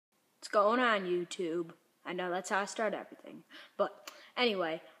What's going on, YouTube? I know that's how I start everything. But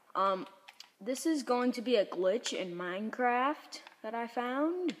anyway, this is going to be a glitch in Minecraft that I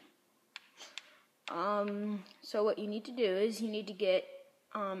found. So what you need to do is you need to get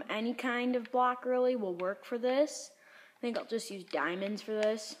any kind of block really will work for this. I think I'll just use diamonds for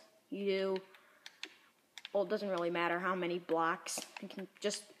this. Well, it doesn't really matter how many blocks. You can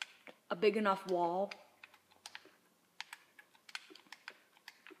just a big enough wall.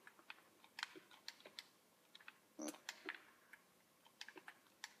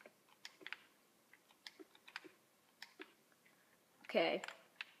 Okay,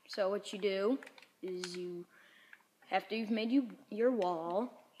 so what you do is after you've made your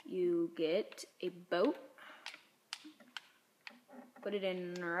wall, you get a boat, put it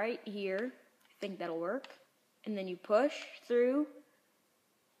in right here. I think that'll work. And then you push through,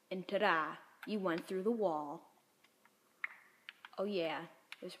 and ta-da, you went through the wall. Oh yeah,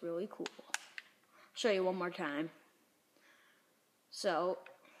 it's really cool. I'll show you one more time. So,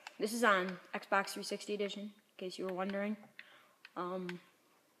 this is on Xbox 360 edition, in case you were wondering.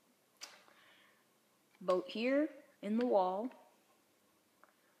 Boat here in the wall,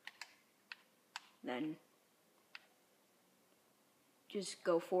 then just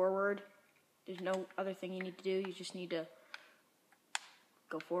go forward. There's no other thing you need to do. You just need to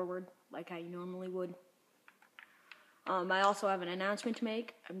go forward like how you normally would. I also have an announcement to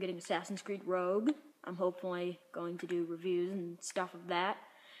make. I'm getting Assassin's Creed Rogue. I'm hopefully going to do reviews and stuff of that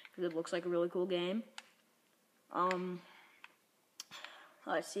because it looks like a really cool game.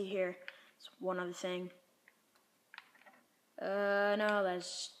 Let's see here. It's one other thing. No,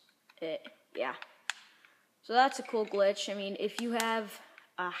 that's it. Yeah. So that's a cool glitch. I mean, if you have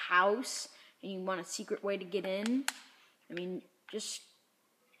a house and you want a secret way to get in, I mean, just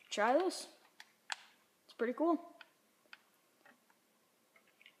try this. It's pretty cool.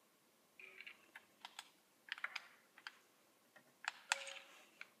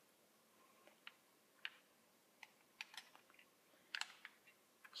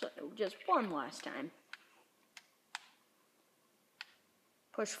 So just one last time.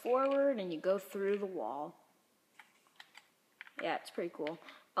 Push forward and you go through the wall. Yeah, it's pretty cool.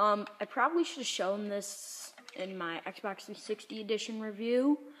 I probably should have shown this in my Xbox 360 edition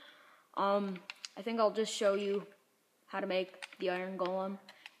review. I think I'll just show you how to make the Iron Golem,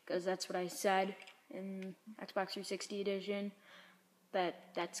 because that's what I said in Xbox 360 edition.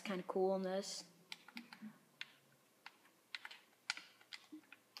 That's kind of cool in this.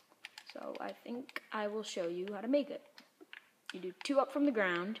 So I think I will show you how to make it. You do 2 up from the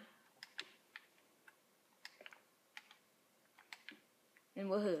ground. And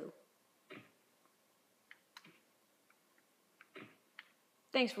woohoo.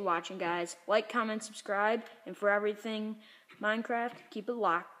 Thanks for watching, guys. Like, comment, subscribe, and for everything Minecraft, keep it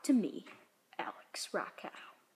locked to me, Alex Rockow.